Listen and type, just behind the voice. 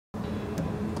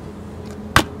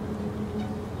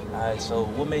Alright, so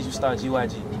what made you start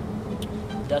GYG?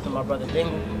 Death of my brother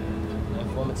Dingle, my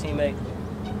former teammate.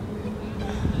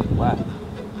 Why?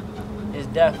 His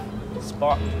death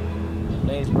sparked the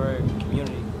Bladensburg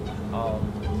community.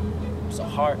 It's a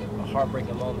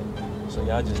heartbreaking moment. So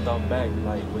y'all just thought back,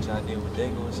 like what y'all did with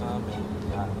Dingle or something?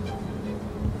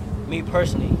 Me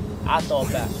personally, I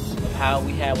thought back of how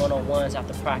we had one-on-ones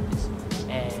after practice,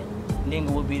 and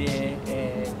Dingle would be there,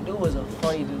 and dude was a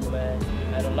funny dude, man.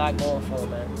 Had a lot going for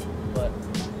him, man. But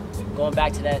going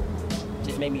back to that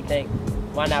just made me think,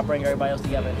 why not bring everybody else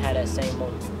together and have that same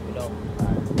moment, you know?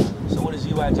 So what does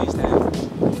GYG stand for?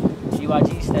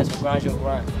 GYG stands for Grind Your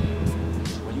Grind.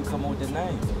 When you come up with the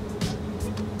name?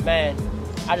 Man,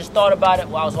 I just thought about it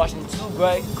while I was watching two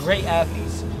great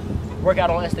athletes work out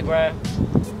on Instagram.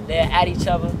 They'd at each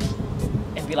other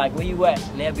and be like, where you at?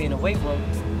 And they'd be in the weight room.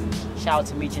 Shout out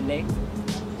to Meech and Nate.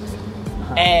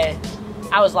 And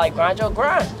I was like, grind your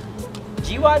grind.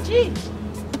 GYG.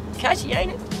 Catchy,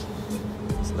 ain't it?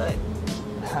 It's lit.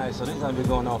 Alright, so this has been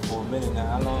going on for a minute now.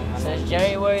 How long? Since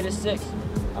January the 6th.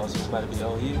 Oh, so it's about to be the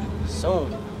whole year? Soon.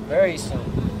 Very soon.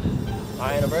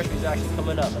 Our anniversary is actually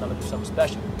coming up, and I'm going to do something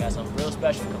special. Got something real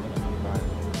special coming up. Right.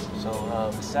 So,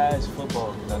 besides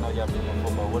football, because I know y'all been on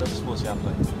football, what other sports y'all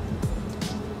play?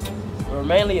 We're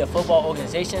mainly a football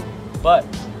organization, but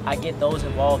I get those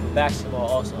involved in basketball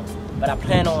also. But I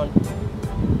plan on,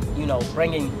 you know,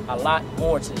 bringing a lot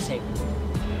more to the table.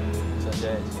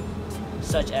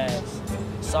 Such as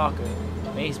soccer,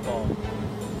 baseball,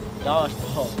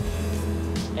 dodgeball,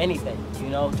 anything, you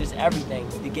know, just everything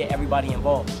to get everybody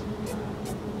involved.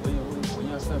 When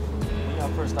y'all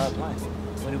first started playing?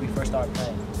 When did we first start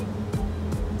playing?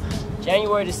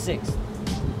 January the 6th.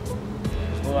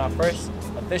 When our first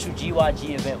official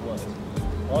GYG event was.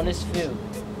 On this field.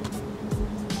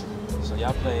 So have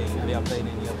y'all played any other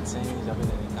teams? Y'all been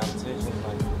in any competitions?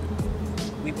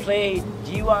 We played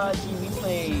GYG, we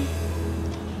played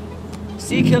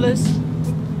Sea Killers,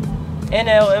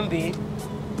 NLMB,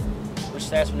 which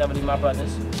stands for Never Leave My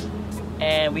Brothers.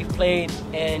 And we played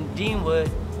in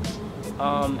Deanwood,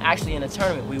 actually in a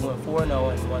tournament. We went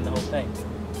 4-0 and won the whole thing.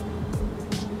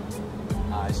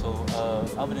 Alright, so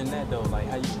other than that though, like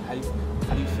how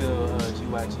do you feel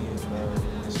GYG is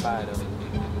inspired of it?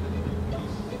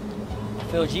 I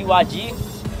feel GYG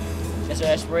is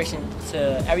an inspiration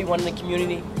to everyone in the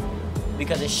community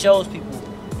because it shows people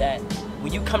that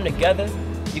when you come together,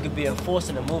 you could be a force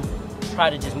in the movement, try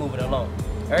to just move it alone.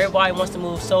 Everybody wants to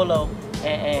move solo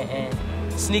and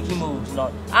sneaky moves. You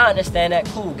know, I understand that,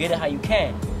 cool, get it how you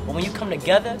can. But when you come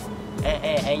together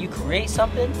and you create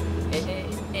something,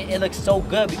 it looks so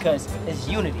good because it's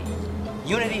unity.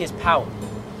 Unity is power,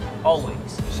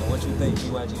 always. So what you think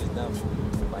GYG has done for,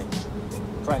 like,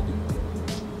 practically?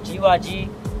 GYG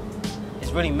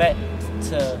is really meant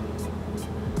to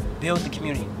build the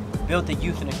community, build the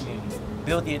youth in the community,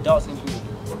 build the adults in the community,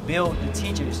 build the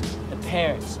teachers, the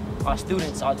parents, our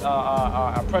students,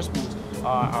 our principals,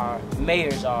 our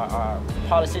mayors, our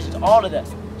politicians, all of that.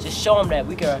 Just show them that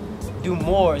we can do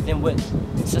more than what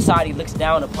society looks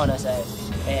down upon us as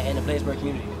in the Bladensburg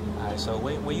community. All right, so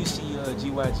where you see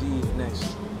GYG in the next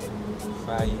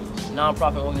 5 years?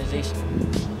 Non-profit organization.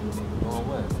 On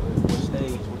what? What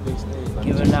stage? What big stage? Like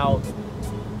giving out,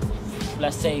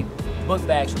 let's say, book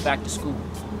bags for back to school,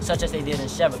 such as they did in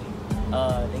Cheverly.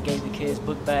 They gave the kids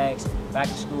book bags back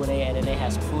to school, and then they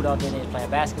had some food out there. They was playing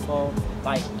basketball,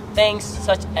 like things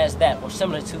such as that, or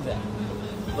similar to that.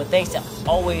 But things that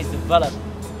always develop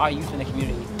our youth in the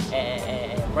community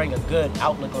and bring a good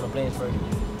outlook on the Bladensburg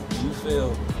community. Do you feel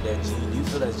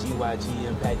that GYG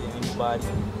impacted anybody?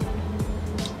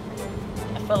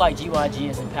 I feel like GYG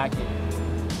has impacted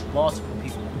multiple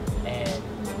people, and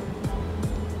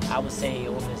I would say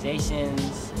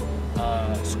organizations,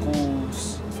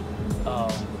 schools,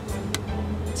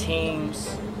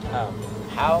 teams.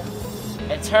 How?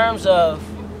 In terms of,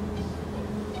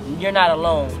 you're not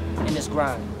alone in this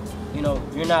grind. You know,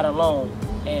 you're not alone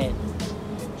in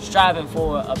striving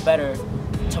for a better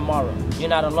tomorrow. You're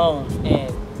not alone in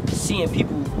seeing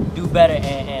people do better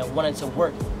and wanting to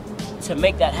work to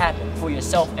make that happen for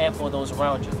yourself and for those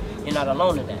around you. You're not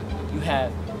alone in that. You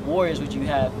have warriors with you, you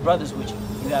have brothers with you,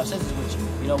 you have sisters with you.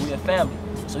 You know, we're a family.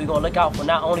 So we're gonna look out for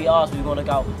not only us, but we're gonna look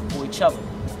out for each other.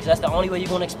 Because that's the only way you're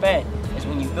gonna expand, is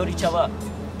when you build each other up.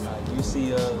 Do you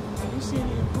see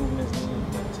any improvements in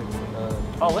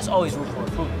Oh, it's always room for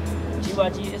improvement.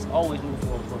 GYG is always room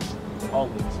for improvement.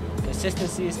 Always.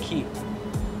 Consistency is key.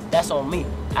 That's on me.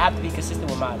 I have to be consistent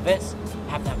with my events. I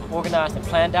have to have them organized and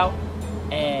planned out.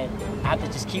 And I have to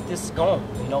just keep this going.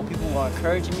 You know, people are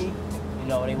encouraging me. You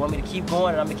know, they want me to keep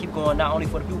going, and I'm going to keep going not only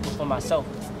for the people, but for myself.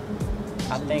 Do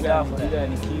I thank God for that. You got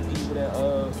any key people that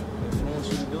influence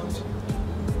you to do this?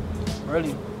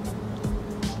 Really,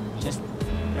 just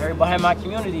everybody in my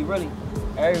community. Really,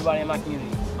 everybody in my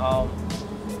community.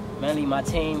 Mainly my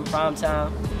team,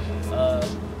 Primetime,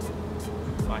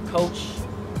 my coach,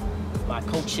 my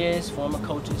coaches, former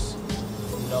coaches.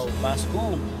 You know, my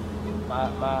school, my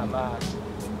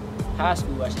high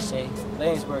school, I should say,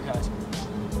 Bladensburg High School.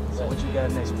 So what you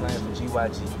got next plan for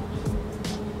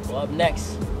GYG? Well, up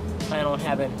next, plan on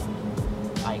having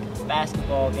like a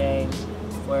basketball game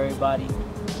for everybody.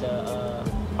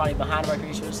 Probably behind the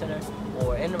recreational center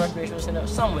or in the recreational center,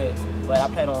 somewhere. But I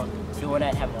plan on doing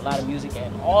that, having a lot of music,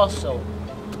 and also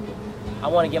I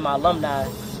want to get my alumni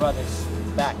brothers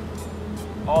back,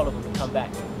 all of them to come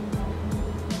back.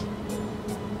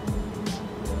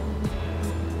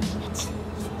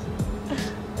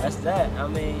 That's that. I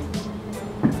mean,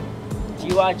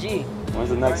 GYG. When's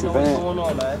the next I know what's event? going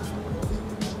on, man.